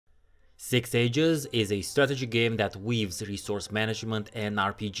Six Ages is a strategy game that weaves resource management and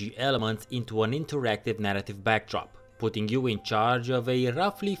RPG elements into an interactive narrative backdrop, putting you in charge of a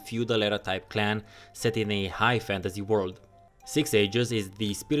roughly feudal-era type clan set in a high fantasy world. Six Ages is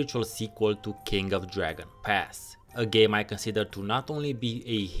the spiritual sequel to King of Dragon Pass, a game I consider to not only be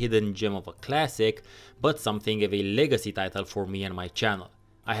a hidden gem of a classic, but something of a legacy title for me and my channel.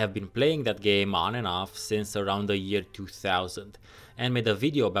 I have been playing that game on and off since around the year 2000 and made a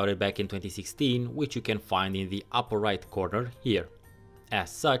video about it back in 2016, which you can find in the upper right corner here.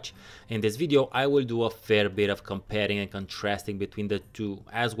 As such, in this video I will do a fair bit of comparing and contrasting between the two,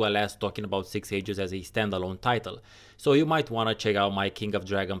 as well as talking about Six Ages as a standalone title, so you might want to check out my King of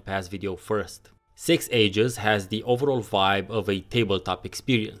Dragon Pass video first. Six Ages has the overall vibe of a tabletop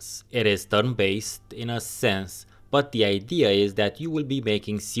experience. It is turn-based in a sense, but the idea is that you will be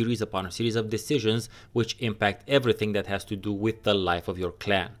making series upon series of decisions which impact everything that has to do with the life of your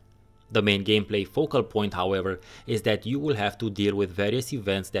clan. The main gameplay focal point, however, is that you will have to deal with various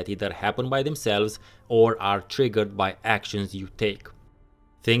events that either happen by themselves or are triggered by actions you take.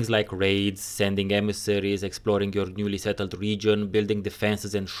 Things like raids, sending emissaries, exploring your newly settled region, building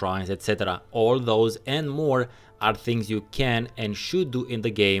defenses and shrines, etc. All those and more are things you can and should do in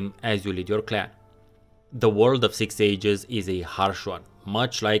the game as you lead your clan. The world of Six Ages is a harsh one,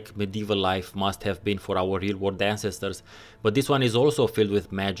 much like medieval life must have been for our real-world ancestors, but this one is also filled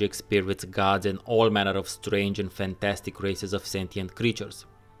with magic, spirits, gods, and all manner of strange and fantastic races of sentient creatures.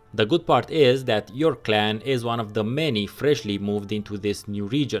 The good part is that your clan is one of the many freshly moved into this new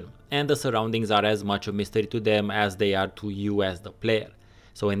region, and the surroundings are as much a mystery to them as they are to you as the player.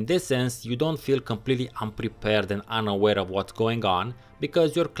 So in this sense, you don't feel completely unprepared and unaware of what's going on,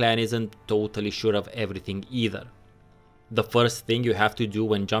 because your clan isn't totally sure of everything either. The first thing you have to do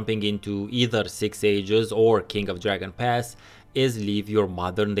when jumping into either Six Ages or King of Dragon Pass is leave your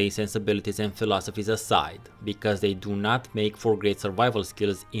modern day sensibilities and philosophies aside, because they do not make for great survival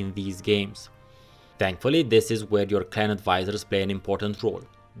skills in these games. Thankfully, this is where your clan advisors play an important role.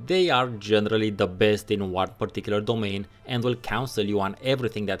 They are generally the best in one particular domain and will counsel you on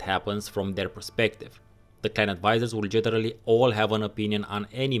everything that happens from their perspective. The clan advisors will generally all have an opinion on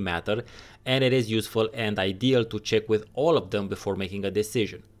any matter, and it is useful and ideal to check with all of them before making a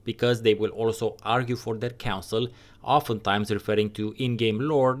decision, because they will also argue for their counsel, oftentimes referring to in-game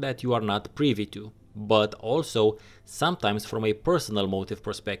lore that you are not privy to, but also sometimes from a personal motive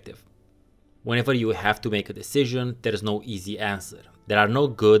perspective. Whenever you have to make a decision, there is no easy answer. There are no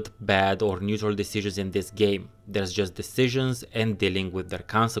good, bad, or neutral decisions in this game. There's just decisions and dealing with their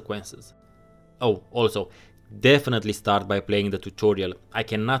consequences. Oh, also, definitely start by playing the tutorial. I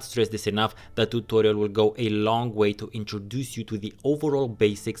cannot stress this enough, the tutorial will go a long way to introduce you to the overall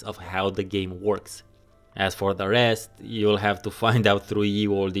basics of how the game works. As for the rest, you'll have to find out through ye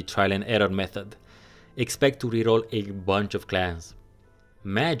olde trial and error method. Expect to reroll a bunch of clans.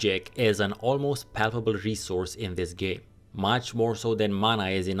 Magic is an almost palpable resource in this game, much more so than mana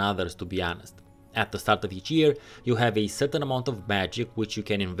is in others, to be honest. At the start of each year, you have a certain amount of magic which you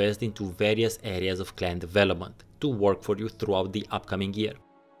can invest into various areas of clan development to work for you throughout the upcoming year.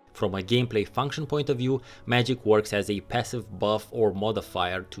 From a gameplay function point of view, magic works as a passive buff or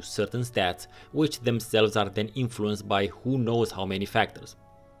modifier to certain stats, which themselves are then influenced by who knows how many factors.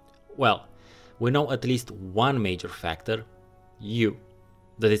 Well, we know at least one major factor: you.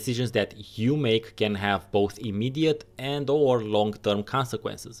 The decisions that you make can have both immediate and/or long-term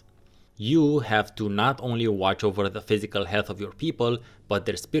consequences. You have to not only watch over the physical health of your people, but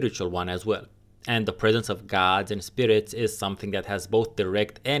their spiritual one as well. And the presence of gods and spirits is something that has both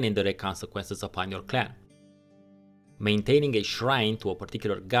direct and indirect consequences upon your clan. Maintaining a shrine to a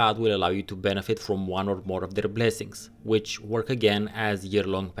particular god will allow you to benefit from one or more of their blessings, which work again as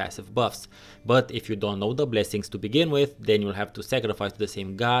year-long passive buffs. But if you don't know the blessings to begin with, then you'll have to sacrifice to the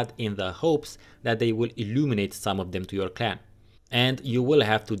same god in the hopes that they will illuminate some of them to your clan. And you will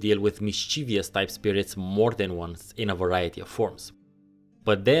have to deal with mischievous type spirits more than once in a variety of forms.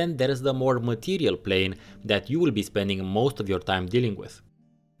 But then there is the more material plane that you will be spending most of your time dealing with.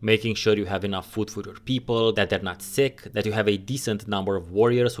 Making sure you have enough food for your people, that they're not sick, that you have a decent number of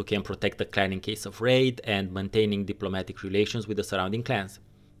warriors who can protect the clan in case of raid, and maintaining diplomatic relations with the surrounding clans.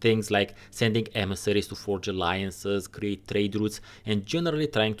 Things like sending emissaries to forge alliances, create trade routes, and generally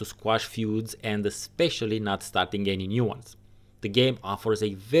trying to squash feuds, and especially not starting any new ones. The game offers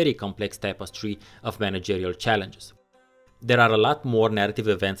a very complex tapestry of managerial challenges. There are a lot more narrative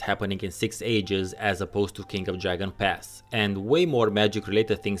events happening in Six Ages as opposed to King of Dragon Pass, and way more magic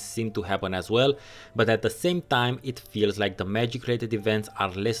related things seem to happen as well, but at the same time it feels like the magic related events are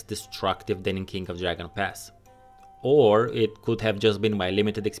less destructive than in King of Dragon Pass. Or it could have just been my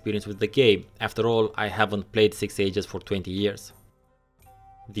limited experience with the game. After all, I haven't played 6 Ages for 20 years.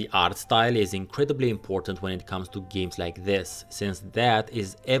 The art style is incredibly important when it comes to games like this, since that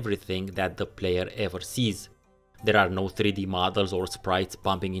is everything that the player ever sees. There are no 3D models or sprites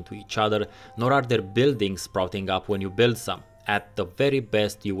bumping into each other, nor are there buildings sprouting up when you build some. At the very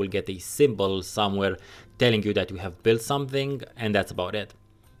best, you will get a symbol somewhere telling you that you have built something, and that's about it.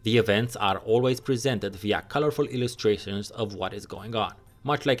 The events are always presented via colorful illustrations of what is going on.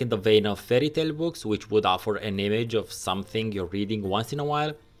 Much like in the vein of fairy tale books, which would offer an image of something you're reading once in a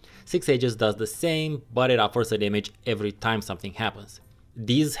while, 6 Ages does the same, but it offers an image every time something happens.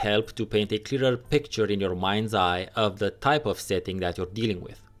 These help to paint a clearer picture in your mind's eye of the type of setting that you're dealing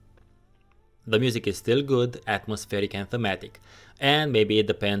with. The music is still good, atmospheric and thematic, and maybe it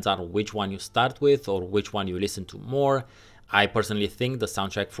depends on which one you start with or which one you listen to more. I personally think the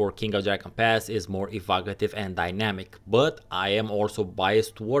soundtrack for King of Dragon Pass is more evocative and dynamic, but I am also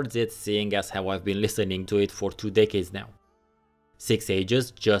biased towards it, seeing as how I've been listening to it for 2 decades now. 6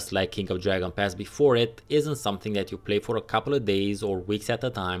 Ages, just like King of Dragon Pass before it, isn't something that you play for a couple of days or weeks at a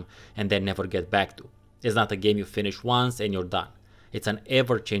time and then never get back to. It's not a game you finish once and you're done. It's an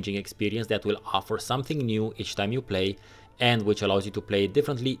ever-changing experience that will offer something new each time you play, and which allows you to play it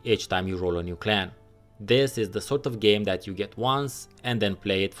differently each time you roll a new clan. This is the sort of game that you get once and then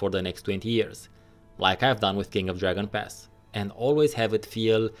play it for the next 20 years, like I've done with King of Dragon Pass, and always have it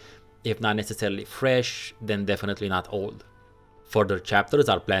feel, if not necessarily fresh, then definitely not old. Further chapters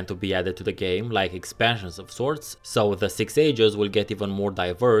are planned to be added to the game, like expansions of sorts, so the 6 Ages will get even more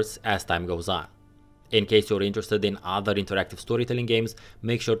diverse as time goes on. In case you're interested in other interactive storytelling games,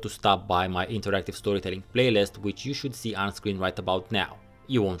 make sure to stop by my interactive storytelling playlist, which you should see on screen right about now.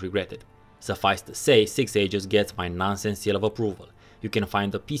 You won't regret it. Suffice to say, 6 Ages gets my nonsense seal of approval. You can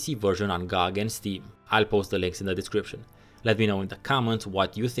find the PC version on GOG and Steam. I'll post the links in the description. Let me know in the comments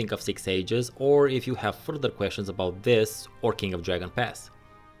what you think of 6 Ages, or if you have further questions about this or King of Dragon Pass.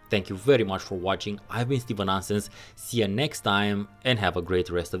 Thank you very much for watching. I've been Stefanonsense. See you next time and have a great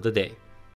rest of the day.